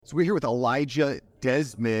So we're here with Elijah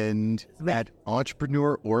Desmond at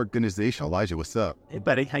Entrepreneur Organization. Elijah, what's up? Hey,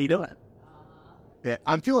 buddy. How you doing? Yeah,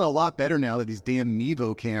 I'm feeling a lot better now that these damn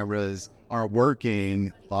Mevo cameras are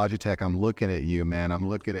working. Logitech, I'm looking at you, man. I'm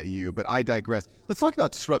looking at you. But I digress. Let's talk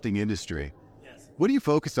about disrupting industry. Yes. What are you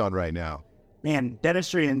focused on right now? Man,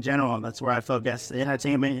 dentistry in general, that's where I focus.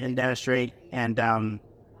 Entertainment and dentistry and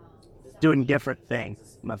doing different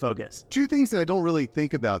things, my focus. Two things that I don't really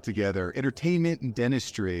think about together, entertainment and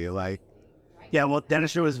dentistry. Yeah, well,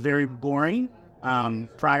 dentistry was very boring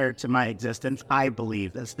prior to my existence, I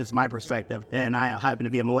believe. That's my perspective. And I happen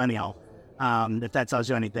to be a millennial, if that tells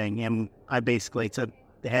you anything. And I basically took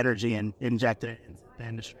the energy and injected it into the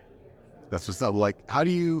industry. That's what's up. Like, how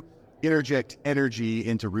do you interject energy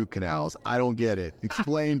into root canals? I don't get it.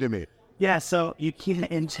 Explain to me. Yeah, so you can't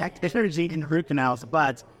inject energy into root canals,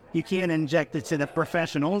 but you can inject it to the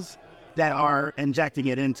professionals that are injecting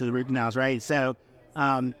it into the root canals, right? So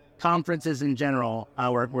conferences in general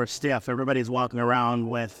were stiff. Everybody's walking around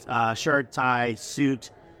with shirt, tie, suit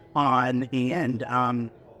on,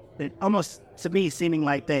 and it almost, to me, seeming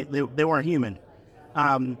like they weren't human.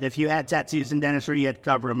 If you had tattoos in dentistry, you had to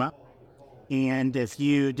cover them up. And if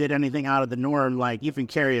you did anything out of the norm, like even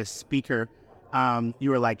carry a speaker, you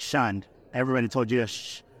were like shunned. Everybody told you to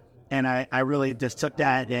shh. And I really just took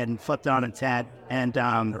that and flipped on its head and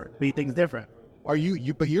made things different. Are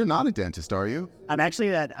you? But you're not a dentist, are you? I'm actually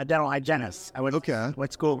a dental hygienist. I went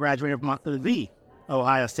school, graduated from the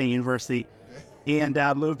Ohio State University, and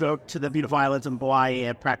moved out to the beautiful islands of Hawaii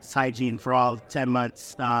and practiced hygiene for all 10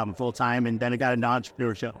 months full time, and then I got into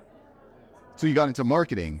entrepreneurship. So you got into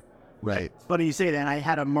marketing, right? Funny you say that. I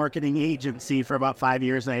had a marketing agency for about 5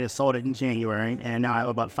 years, and I just sold it in January, and now I have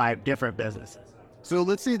about 5 different businesses. So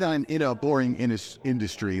let's say that I'm in a boring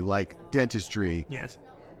industry like dentistry. Yes.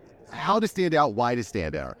 How to stand out, why to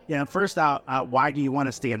stand out? Yeah, first out, why do you want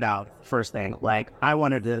to stand out? First thing, like I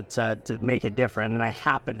wanted to make it different, and I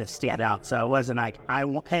happened to stand out. So it wasn't like,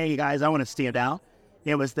 hey guys, I want to stand out.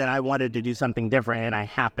 It was that I wanted to do something different, and I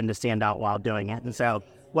happened to stand out while doing it. And so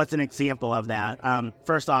what's an example of that?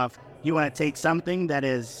 First off, you want to take something that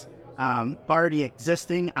is already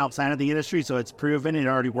existing outside of the industry, so it's proven, it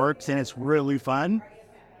already works, and it's really fun.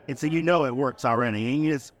 And so you know it works already, and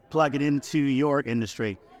you just plug it into your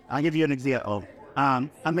industry. I'll give you an example.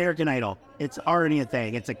 American Idol, it's already a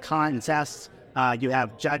thing. It's a contest. You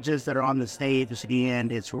have judges that are on the stage,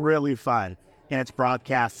 and it's really fun, and it's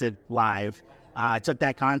broadcasted live. I took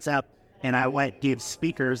that concept, and I gave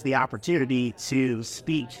speakers the opportunity to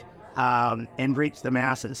speak and reach the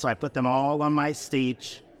masses. So I put them all on my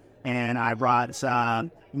stage, and I brought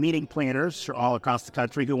meeting planners all across the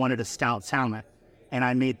country who wanted to scout talent, and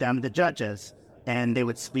I made them the judges, and they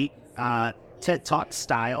would speak TED Talk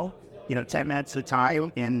style, 10 minutes at a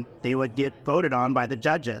time, and they would get voted on by the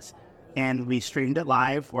judges. And we streamed it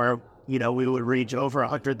live where, we would reach over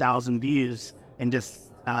 100,000 views in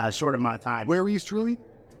just a short amount of time. Where were you streaming?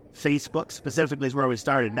 Facebook specifically is where we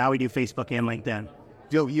started. Now we do Facebook and LinkedIn.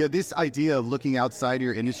 Yeah, this idea of looking outside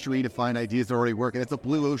your industry to find ideas that already work, and it's a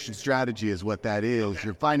blue ocean strategy is what that is.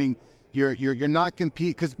 You're finding, you're not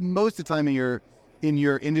competing, because most of the time in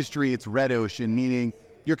your industry, it's red ocean, meaning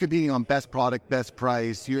you're competing on best product, best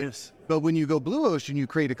price. Yes. But when you go blue ocean, you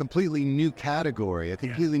create a completely new category, a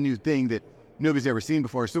completely new thing that nobody's ever seen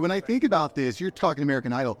before. So when I think about this, you're talking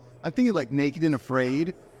American Idol, I'm thinking like Naked and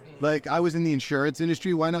Afraid. Like I was in the insurance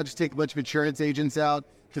industry. Why not just take a bunch of insurance agents out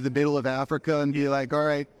to the middle of Africa and be like, all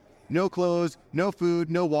right, no clothes, no food,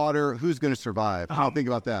 no water. Who's going to survive? Think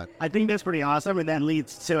about that. I think that's pretty awesome. And that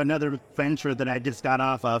leads to another venture that I just got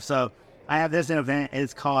off of. So I have this event.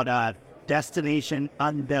 It's called Destination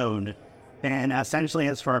Unknown, and essentially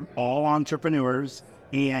it's for all entrepreneurs,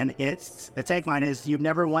 and the tagline is you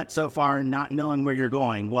never went so far not knowing where you're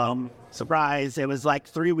going. Well, surprise, it was like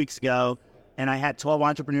 3 weeks ago, and I had 12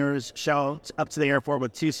 entrepreneurs show up to the airport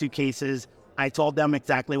with 2 suitcases. I told them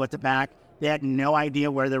exactly what to pack. They had no idea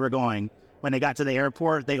where they were going. When they got to the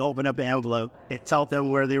airport, they opened up an envelope. It told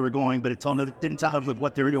them where they were going, but it didn't tell them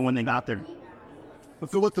what they were doing when they got there.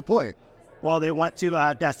 So what's the point? Well, they went to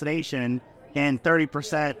a destination, and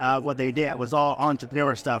 30% of what they did was all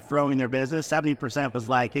entrepreneur stuff, growing their business. 70% was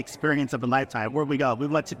like experience of a lifetime. Where'd we go? We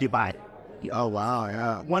went to Dubai. Oh, wow,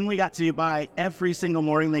 yeah. When we got to Dubai, every single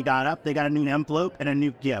morning they got up, they got a new envelope and a new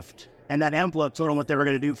gift. And that envelope told them what they were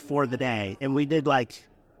going to do for the day. And we did like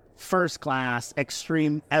first class,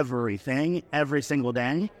 extreme everything every single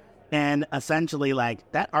day. And essentially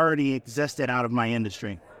like that already existed out of my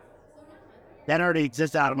industry. That already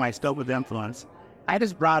exists out of my scope of influence. I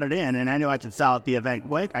just brought it in, and I knew I could sell at the event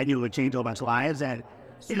quick. I knew it would change a whole bunch of lives, and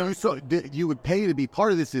So you would pay to be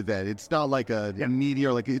part of this event. It's not like a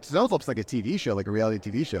media, like it's almost like a TV show, like a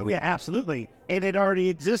reality TV show. Yeah, absolutely. And it already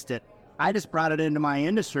existed. I just brought it into my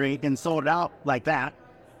industry and sold it out like that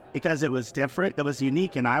because it was different, it was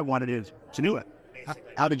unique, and I wanted to do it.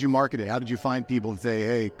 How did you market it? How did you find people and say,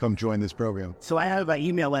 hey, come join this program? So I have an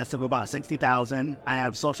email list of about 60,000. I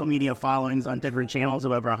have social media followings on different channels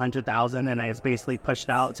of over 100,000, and I just basically pushed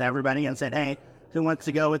it out to everybody and said, hey, who wants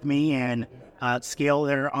to go with me and scale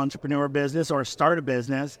their entrepreneur business or start a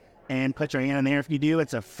business, and put your hand in there. If you do,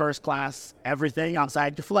 it's a first class everything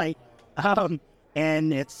outside your flight.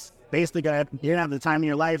 And it's basically you're gonna have the time of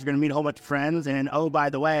your life. You're gonna meet a whole bunch of friends, and oh,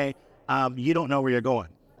 by the way, you don't know where you're going.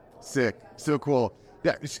 Sick. So cool.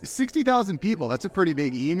 Yeah, 60,000 people. That's a pretty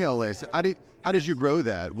big email list. How did you grow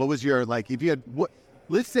that? What was your, like, if you had,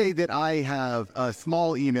 let's say that I have a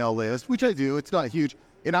small email list, which I do, it's not huge,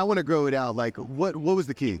 and I want to grow it out. Like, what was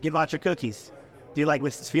the key? Give out your cookies. Do you like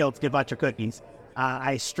Mrs. Fields? Give out your cookies.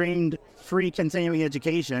 I streamed free continuing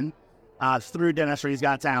education through Dentistry's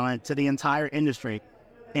Got Talent to the entire industry.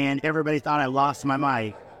 And everybody thought I lost my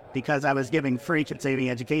mind because I was giving free continuing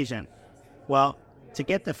education. Well, to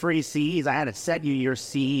get the free CEs, I had to send you your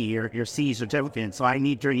CE, your CE certificate. So I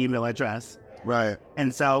need your email address. Right.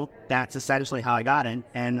 And so that's essentially how I got it.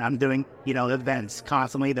 And I'm doing, events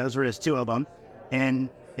constantly. Those were just two of them. And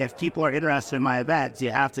if people are interested in my events,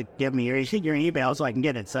 you have to give me your email so I can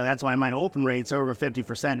get it. So that's why my open rate's over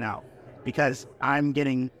 50% now, because I'm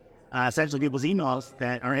getting essentially people's emails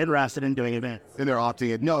that are interested in doing events. And they're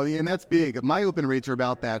opting in. No, and that's big. My open rates are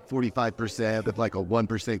about that 45% with like a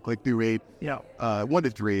 1% click-through rate. Yeah. 1 to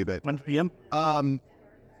 3, but 1 p.m.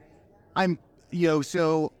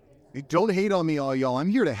 So don't hate on me, all y'all. I'm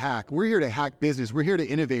here to hack. We're here to hack business. We're here to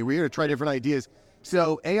innovate. We're here to try different ideas.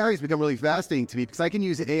 So AI has become really fascinating to me because I can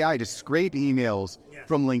use AI to scrape emails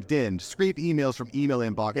from LinkedIn, scrape emails from email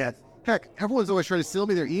inbox. Yes. Heck, everyone's always trying to sell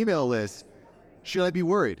me their email list. Should I be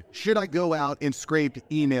worried? Should I go out and scrape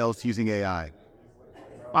emails using AI?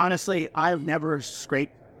 Honestly, I've never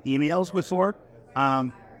scraped emails before.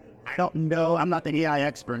 I don't know. I'm not the AI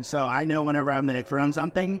expert, so I know whenever I'm going to run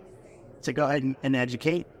something to go ahead and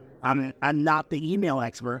educate. I'm not the email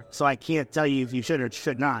expert, so I can't tell you if you should or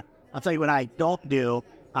should not. I'll tell you what I don't do.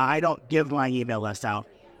 I don't give my email list out.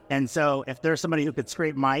 And so if there's somebody who could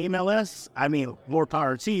scrape my email list, I mean, more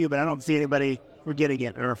power to you, but I don't see anybody for getting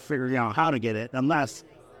it or figuring out how to get it unless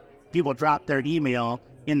people drop their email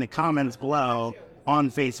in the comments below on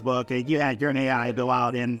Facebook and you're an AI, go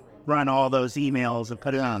out and run all those emails and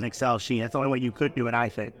put it on an Excel sheet. That's the only way you could do it, I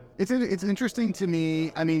think. It's interesting to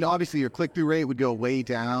me. I mean, obviously your click-through rate would go way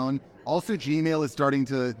down. Also, Gmail is starting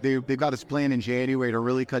to, they've got this plan in January to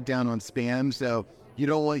really cut down on spam. So you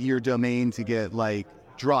don't want your domain to get like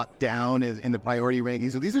dropped down in the priority ranking.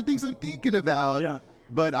 So these are things I'm thinking about. Yeah.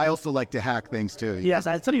 But I also like to hack things too. Yes,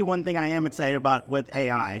 I'll tell you one thing I am excited about with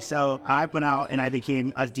AI. So I went out and I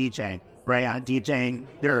became a DJ, right? I'm DJing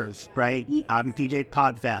Nerves, right? I'm DJ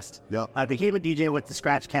Podfest. Yep. I became a DJ with the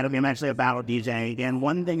Scratch Academy. I'm actually a battle DJ. And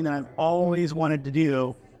one thing that I've always wanted to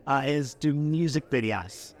do is do music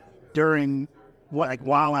videos during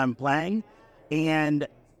while I'm playing. And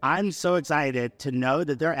I'm so excited to know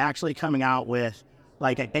that they're actually coming out with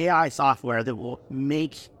like an AI software that will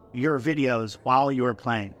make your videos while you're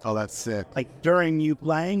playing. Oh, that's sick. Like during you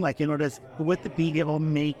playing, like in order to, with the beat, it will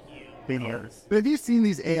make videos. But have you seen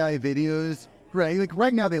these AI videos? Right, like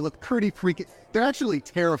right now they look pretty freaking, they're actually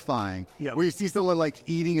terrifying. Yeah. Where you see someone like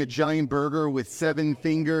eating a giant burger with 7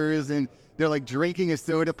 fingers and they're like drinking a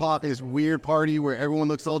soda pop in this weird party where everyone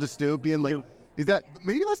looks all dystopian. Like, is that,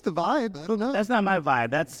 maybe that's the vibe? I don't know. That's not my vibe.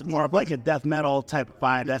 That's more of like a death metal type of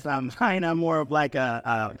vibe. That's not mine. I'm more of like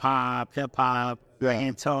a pop, hip hop,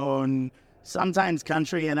 tone, sometimes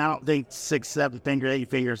country, and I don't think 6, 7 fingers, 8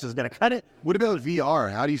 fingers is going to cut it. What about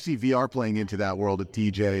VR? How do you see VR playing into that world of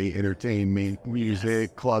DJ, entertainment,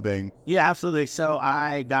 music, clubbing? Yeah, absolutely. So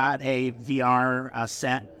I got a VR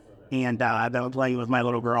set, and I've been playing with my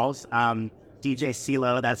little girls. DJ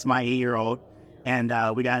CeeLo, that's my 8-year-old, and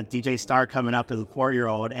we got DJ Star coming up as a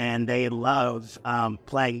 4-year-old, and they love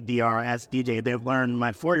playing VR as DJ. They've learned,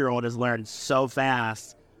 my 4-year-old has learned so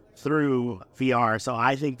fast through VR. So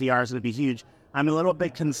I think VR is going to be huge. I'm a little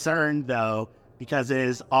bit concerned though, because it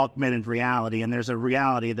is augmented reality and there's a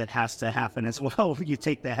reality that has to happen as well when you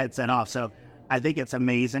take the headset off. So I think it's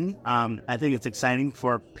amazing. I think it's exciting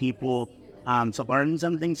for people to learn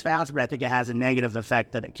some things fast, but I think it has a negative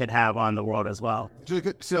effect that it could have on the world as well.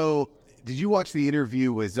 So did you watch the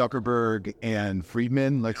interview with Zuckerberg and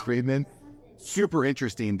Lex Friedman? Super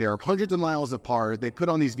interesting. They're hundreds of miles apart. They put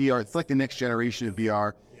on these VR. It's like the next generation of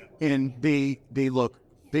VR. And they look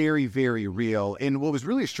very, very real. And what was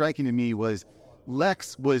really striking to me was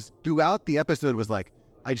Lex was throughout the episode was like,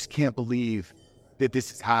 I just can't believe that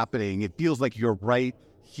this is happening. It feels like you're right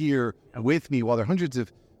here with me while they're hundreds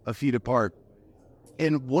of feet apart.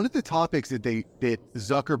 And one of the topics that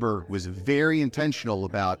Zuckerberg was very intentional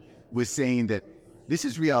about was saying that this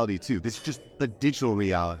is reality too. This is just the digital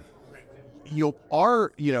reality.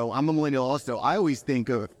 I'm a millennial also. I always think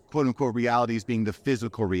of quote unquote reality as being the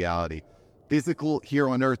physical reality. Physical here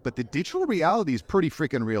on Earth, but the digital reality is pretty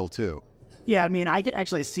freaking real too. Yeah, I mean, I could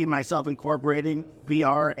actually see myself incorporating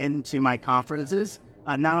VR into my conferences.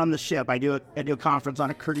 Not on the ship. I do a conference on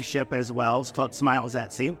a cruise ship as well. It's called Smiles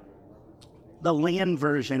at Sea. The land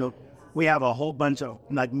version, we have a whole bunch of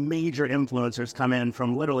like major influencers come in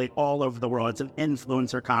from literally all over the world. It's an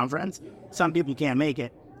influencer conference. Some people can't make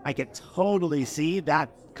it. I could totally see that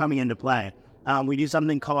coming into play. We do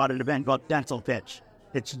something called an event called Dental Pitch.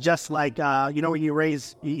 It's just like, when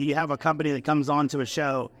you have a company that comes on to a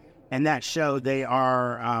show, and that show,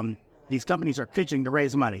 these companies are pitching to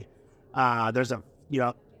raise money. There's a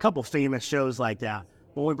couple famous shows like that.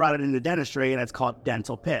 Well, we brought it into dentistry, and it's called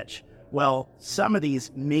Dental Pitch. Well, some of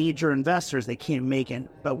these major investors, they can't make it.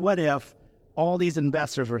 But what if all these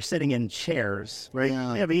investors were sitting in chairs, right?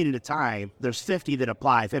 Yeah. We have 8 at a time. There's 50 that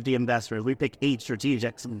apply, 50 investors. We pick 8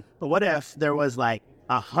 strategics. But what if there was like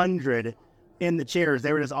 100 in the chairs?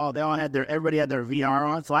 Everybody had their VR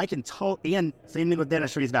on. So I can and same thing with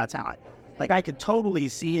Dentistry's Got Talent. Like I could totally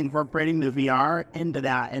see incorporating the VR into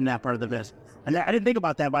that part of the business. And I didn't think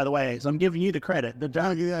about that, by the way. So I'm giving you the credit.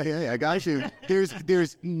 Yeah, I got you.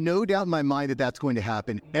 There's no doubt in my mind that that's going to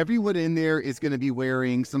happen. Everyone in there is going to be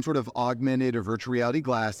wearing some sort of augmented or virtual reality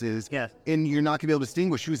glasses. Yes. And you're not going to be able to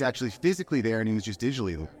distinguish who's actually physically there and who's just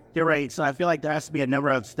digitally there. You're right. So I feel like there has to be a number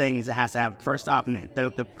of things that has to happen. First off,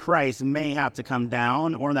 the price may have to come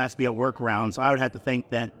down, or there has to be a workaround. So I would have to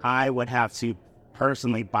think that I would have to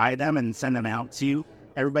personally buy them and send them out to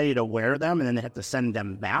everybody to wear them, and then they have to send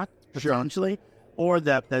them back, potentially. Or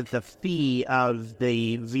the fee of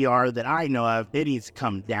the VR that I know of, it needs to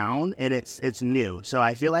come down, and it's new. So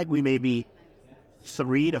I feel like we may be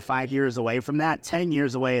 3 to 5 years away from that. 10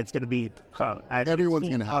 years away, it's going to be... Everyone's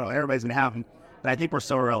going to have it. Everybody's going to have them. But I think we're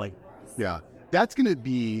so early. Yeah. That's going to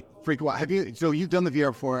be freaking wild. So you've done the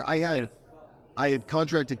VR before. I had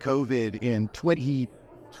contracted COVID in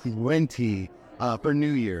 2020 for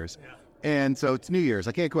New Year's. Yeah. And so it's New Year's.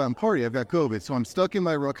 I can't go out and party. I've got COVID. So I'm stuck in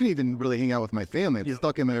my room. I couldn't even really hang out with my family. I'm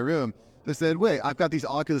stuck in my room. They said, wait, I've got these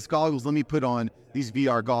Oculus goggles. Let me put on these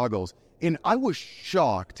VR goggles. And I was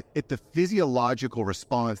shocked at the physiological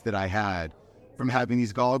response that I had from having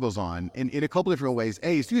these goggles on in a couple different ways.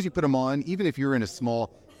 As soon as you put them on, even if you're in a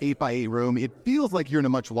small 8x8 room, it feels like you're in a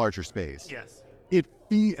much larger space. Yes. It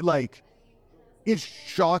feels like it's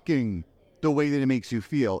shocking the way that it makes you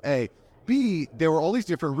feel. B, there were all these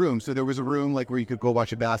different rooms. So there was a room like where you could go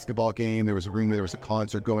watch a basketball game. There was a room where there was a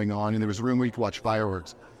concert going on, and there was a room where you could watch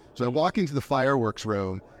fireworks. So I walk into the fireworks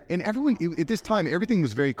room, and everyone, at this time, everything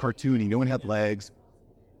was very cartoony. No one had legs.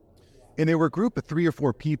 And there were a group of 3 or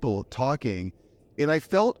 4 people talking, and I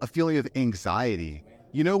felt a feeling of anxiety.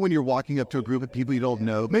 You know, when you're walking up to a group of people you don't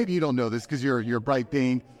know, maybe you don't know this because you're a bright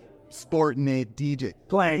thing, sporting it,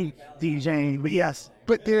 playing, DJing, but yes.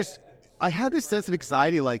 But I had this sense of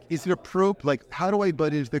anxiety, like, is it appropriate? Like, how do I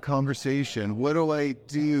butt into the conversation? What do I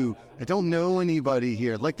do? I don't know anybody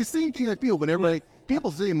here. Like, the same thing I feel whenever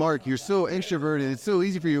people say, Mark, you're so extroverted, it's so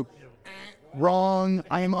easy for you. Wrong.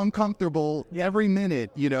 I am uncomfortable every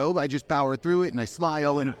minute, I just power through it and I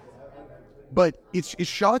smile. But it's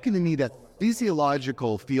shocking to me that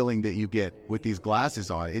physiological feeling that you get with these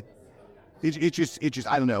glasses on. It just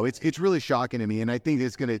I don't know. It's really shocking to me, and I think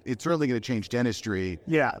it's certainly gonna change dentistry.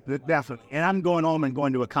 Yeah, definitely. And I'm going home and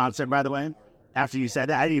going to a concert, by the way. After you said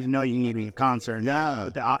that, I didn't even know you needed a concert.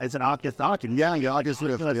 Yeah, it's an Oculus. Yeah, Oculus.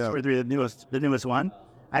 The newest one.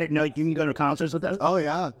 I didn't know you can go to concerts with that. Oh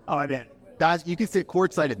yeah. Oh, I did. You can sit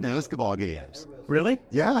courtside at basketball games. Really?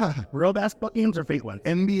 Yeah. Real basketball games or fake ones?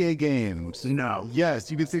 NBA games. No. Yes,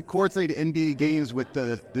 you can sit courtside at NBA games with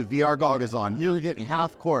the VR goggles on. You're getting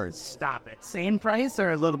half courts. Stop it. Same price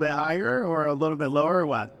or a little bit higher or a little bit lower or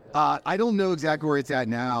what? I don't know exactly where it's at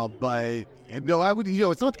now, but no, I would.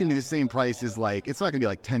 It's not going to be the same price as it's not going to be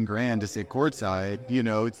like $10,000 to sit courtside.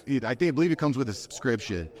 I believe it comes with a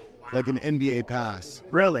subscription, like an NBA pass.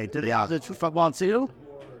 Really? Did they have football too?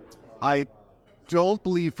 I don't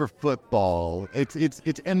believe for football. It's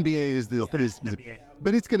NBA is the NBA.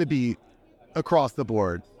 But it's going to be across the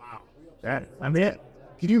board. Wow. I'm it.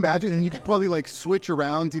 Can you imagine? And you could probably switch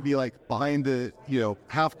around to be behind the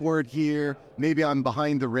half court here. Maybe I'm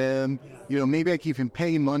behind the rim. Maybe I can even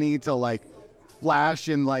pay money to flash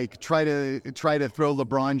and like try to throw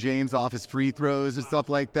LeBron James off his free throws and stuff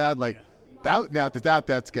like that. Like that's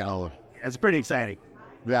kind It's pretty exciting.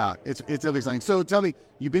 yeah, it's really exciting. So tell me,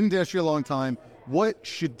 you've been in dentistry a long time. What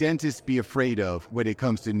should dentists be afraid of when it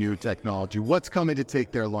comes to new technology? What's coming to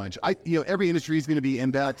take their lunch? Every industry is going to be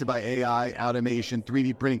impacted by AI, automation,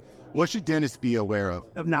 3D printing. What should dentists be aware of?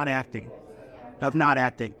 Of not acting.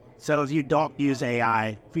 So if you don't use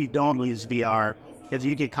AI, if you don't use VR, if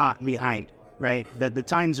you get caught behind, right? The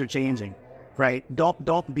times are changing, right?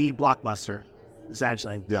 Don't be Blockbuster,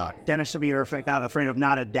 essentially. Yeah. Dentists should be afraid of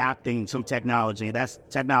not adapting to technology. That's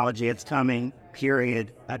technology. It's coming.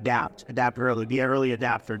 Period. Adapt early. Be an early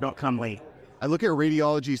adapter. Don't come late. I look at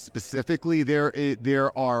radiology specifically.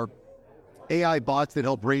 There are AI bots that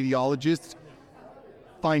help radiologists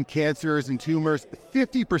find cancers and tumors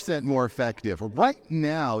 50% more effective. Right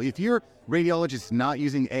now, if your radiologist is not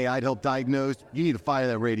using AI to help diagnose, you need to fire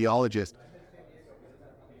that radiologist.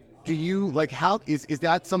 Do you is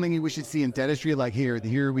that something we should see in dentistry? Like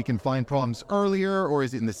here we can find problems earlier, or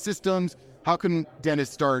is it in the systems? How can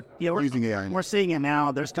dentists start using AI? We're seeing it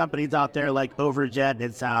now. There's companies out there like Overjet.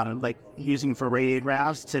 It's like using for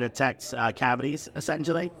radiographs to detect cavities,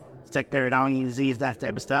 essentially, detect periodontal disease, that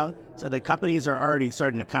type of stuff. So the companies are already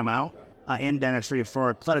starting to come out in dentistry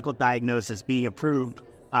for clinical diagnosis being approved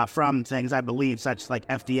from things, I believe, such like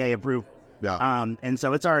FDA approved. Yeah. And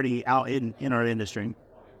so it's already out in our industry.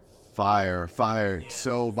 Fire.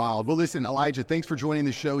 So wild. Well, listen, Elijah, thanks for joining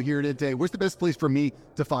the show here today. Where's the best place for me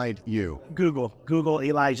to find you? Google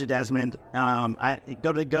Elijah Desmond. I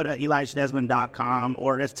go to ElijahDesmond.com,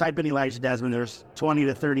 or just type in Elijah Desmond. There's 20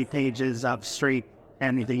 to 30 pages of straight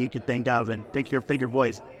anything you could think of, and pick your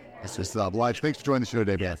voice. That's just Elijah. Thanks for joining the show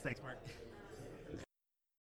today, man. Yes, thanks, Mark.